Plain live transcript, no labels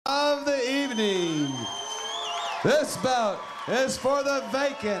This bout is for the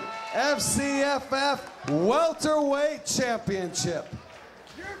vacant FCFF Welterweight Championship.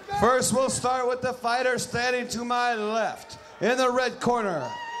 First, we'll start with the fighter standing to my left in the red corner.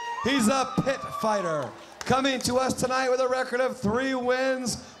 He's a pit fighter, coming to us tonight with a record of 3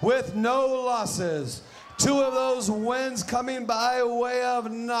 wins with no losses. 2 of those wins coming by way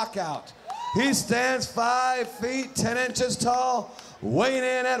of knockout. He stands 5 feet 10 inches tall, weighing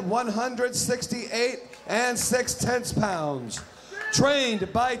in at 168 6/10 pounds.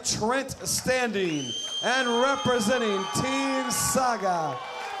 Trained by Trent Standing and representing Team Saga.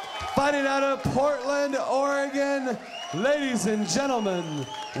 Fighting out of Portland, Oregon, ladies and gentlemen,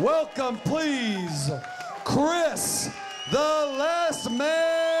 welcome please, Chris, the Last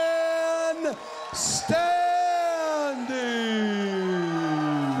Man Standing.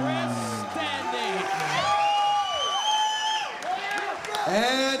 Chris Standing.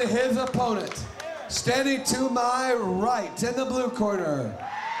 And his opponent, standing to my right in the blue corner,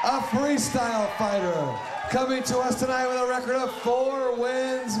 a freestyle fighter, coming to us tonight with a record of 4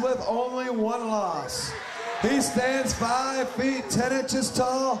 wins with only 1 loss. He stands 5 feet 10 inches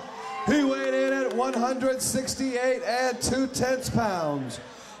tall. He weighed in at 168 2/10 pounds.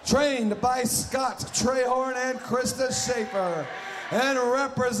 Trained by Scott Trehorn and Krista Schaffer, and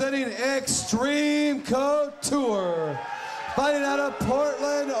representing Extreme Couture. Fighting out of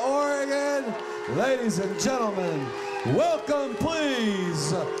Portland, Oregon, ladies and gentlemen, welcome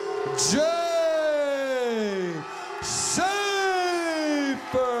please, Jay Schaffer.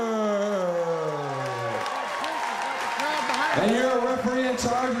 And your referee in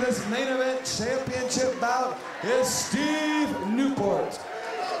charge of this main event championship bout is Steve Newport.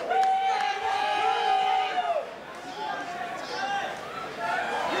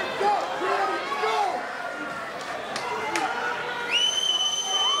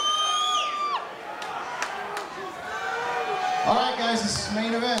 All right, guys, this is the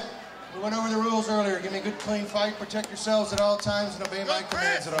main event. We went over the rules earlier. Give me a good, clean fight. Protect yourselves at all times and obey my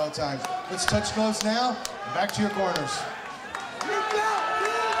commands at all times. Let's touch gloves now. Back to your corners.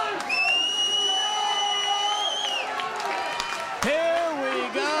 Here we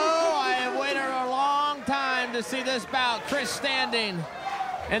go. I have waited a long time to see this bout. Chris Standing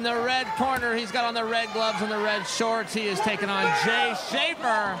in the red corner. He's got on the red gloves and the red shorts. He is taking on Jay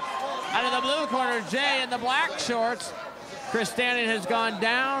Schaffer. Out of the blue corner, Jay in the black shorts. Chris Standing has gone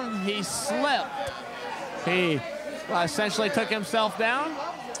down. He slipped. He essentially took himself down.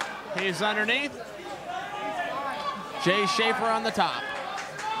 He's underneath. Jay Schaffer on the top.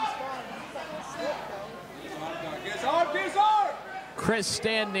 Chris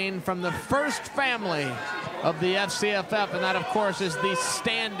Standing from the first family of the FCFF, and that, of course, is the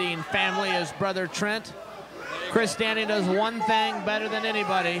Standing family, his brother Trent. Chris Standing does one thing better than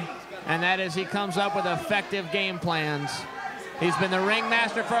anybody, and that is he comes up with effective game plans. He's been the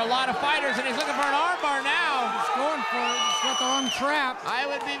ringmaster for a lot of fighters, and he's looking for an armbar now. He's going for it. He's got the arm trapped. I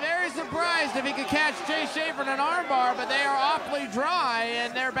would be very surprised if he could catch Jay Schaffer in an armbar, but they are awfully dry,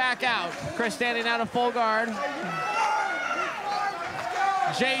 and they're back out. Chris Standing out of full guard.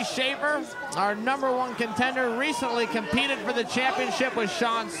 Jay Schaffer, our #1 contender, recently competed for the championship with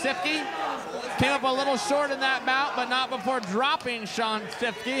Sean Sifke. Came up a little short in that bout, but not before dropping Sean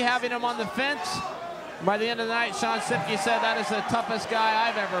Sifke, having him on the fence. By the end of the night, Sean Sifke said that is the toughest guy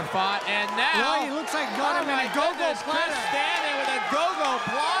I've ever fought. And now, well, he looks like got him in a go-go Chris plata. Standing with a go-go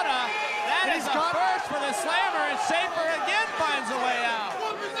plata. That is a first for the slammer, and Schaffer again finds a way out.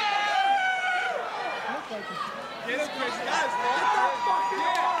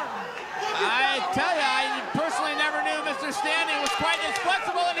 I tell you, I personally never knew Mr. Standing was quite this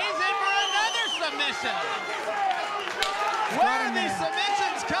flexible, and he's in for another submission. Where are these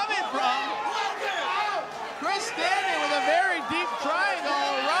submissions coming from? Chris Standing with a very deep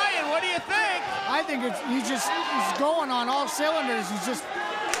triangle. Ryan, what do you think? I think he's going on all cylinders. He's just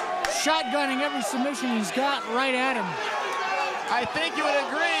shotgunning every submission he's got right at him. I think you would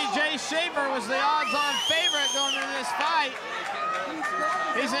agree Jay Schaffer was the odds-on favorite going into this fight.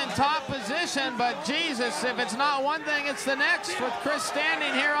 He's in top position, but Jesus, if it's not one thing, it's the next with Chris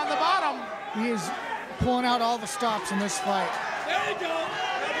Standing here on the bottom. He is pulling out all the stops in this fight. There you go.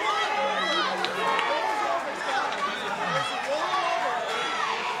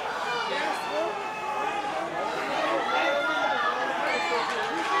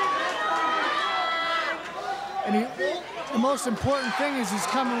 And the most important thing is he's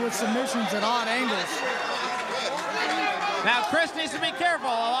coming with submissions at odd angles. Now, Chris needs to be careful.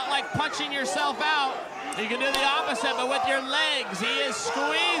 A lot like punching yourself out. You can do the opposite, but with your legs. He is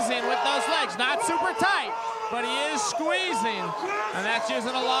squeezing with those legs. Not super tight, but he is squeezing. And that's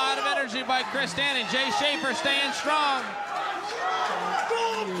using a lot of energy by Chris Standing. Jay Schaffer staying strong.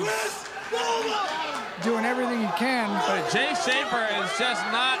 Doing everything he can. But Jay Schaffer is just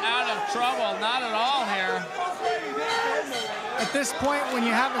not out of trouble, not at all here. At this point, when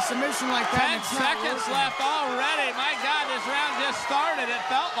you have a submission like that, 10 seconds left already. My God, this round just started, it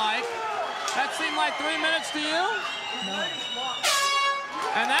felt like. That seemed like 3 minutes to you? No.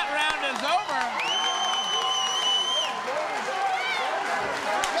 And that round is over.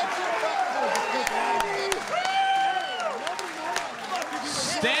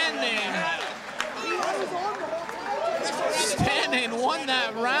 Standing won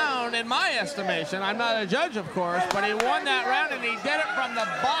that round in my estimation. I'm not a judge, of course, but he won that round and he did it from the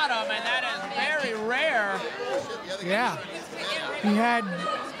bottom, and that is very rare. Yeah. He had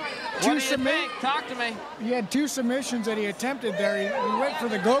two submissions. Talk to me. He had 2 submissions that he attempted there. He went for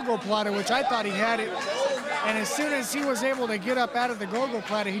the go-go platter, which I thought he had it. And as soon as he was able to get up out of the go-go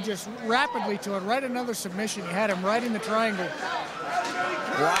platter, he just rapidly to it. Right another submission. He had him right in the triangle.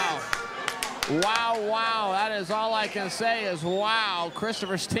 Wow. Wow, wow. That is all I can say is wow.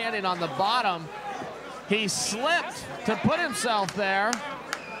 Christopher Standing on the bottom. He slipped to put himself there.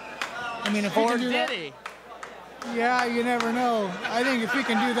 I mean, if he or can do did that, he? Yeah, you never know. I think if he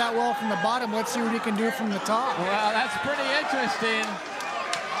can do that well from the bottom, let's see what he can do from the top. Well, that's pretty interesting.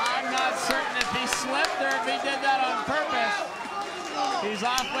 I'm not certain if he slipped or if he did that on purpose. He's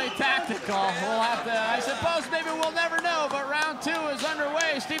awfully tactical. We'll have to, I suppose maybe we'll never know, but round 2 is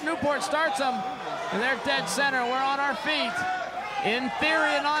underway. Steve Newport starts them, and they're dead center. We're on our feet. In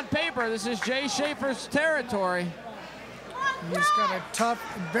theory and on paper, this is Jay Schaffer's territory. He's got a tough,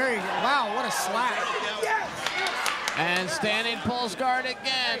 very, wow, what a slap. And Standing pulls guard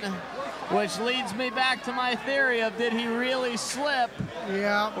again, which leads me back to my theory of did he really slip?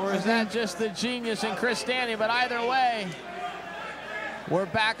 Yeah. Or is that just the genius in Chris Standing? But either way, we're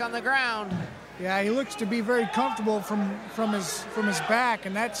back on the ground. Yeah, he looks to be very comfortable from his back,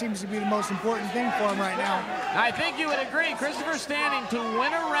 and that seems to be the most important thing for him right now. I think you would agree, Christopher Standing to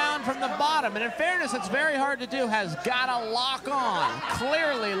win a round from the bottom, and in fairness, it's very hard to do, has got to lock on,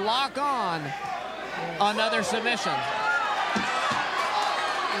 clearly lock on another submission.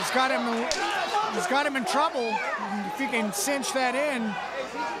 He's got him in trouble. If he can cinch that in,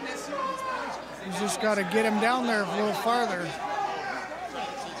 he's just got to get him down there a little farther.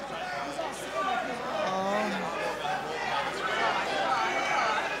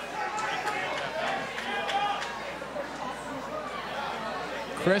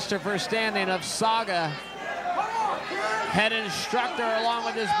 Christopher Standing of Saga, head instructor along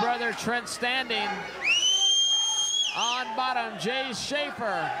with his brother Trent Standing. On bottom, Jay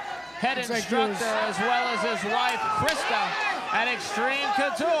Schaffer, head instructor, as well as his wife Krista at Extreme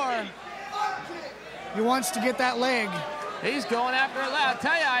Couture. He wants to get that leg. He's going after a leg. I'll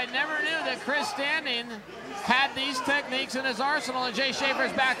tell you, I never knew that Chris Standing had these techniques in his arsenal, and Jay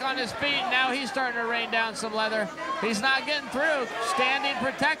Schaffer's back on his feet. Now he's starting to rain down some leather. He's not getting through. Standing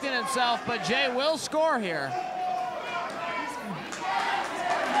protecting himself, but Jay will score here.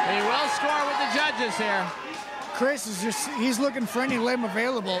 He will score with the judges here. Chris is he's looking for any limb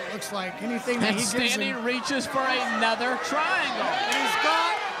available, it looks like. Anything that he gives him. Standing reaches for another triangle. And he's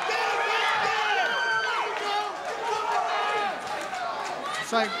got...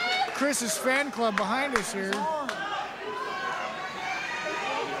 It's like Chris's fan club behind us here.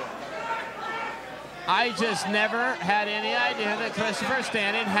 I just never had any idea that Christopher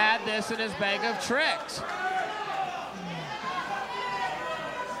Standing had this in his bag of tricks.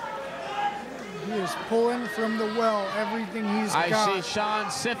 He is pulling from the well everything he's got. I see Sean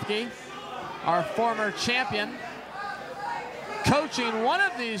Sifke, our former champion, coaching one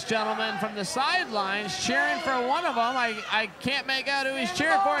of these gentlemen from the sidelines, cheering for one of them. I can't make out who he's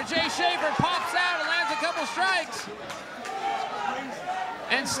cheering for. Jay Schaffer pops out and lands a couple strikes.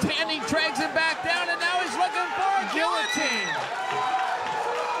 And Standing drags him back down, and now he's looking for a guillotine.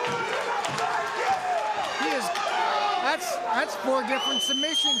 He is, that's 4 different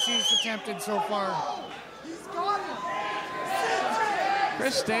submissions he's attempted so far.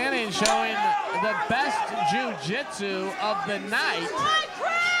 Chris Standing showing the best jiu-jitsu of the night.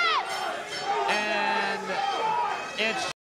 And it's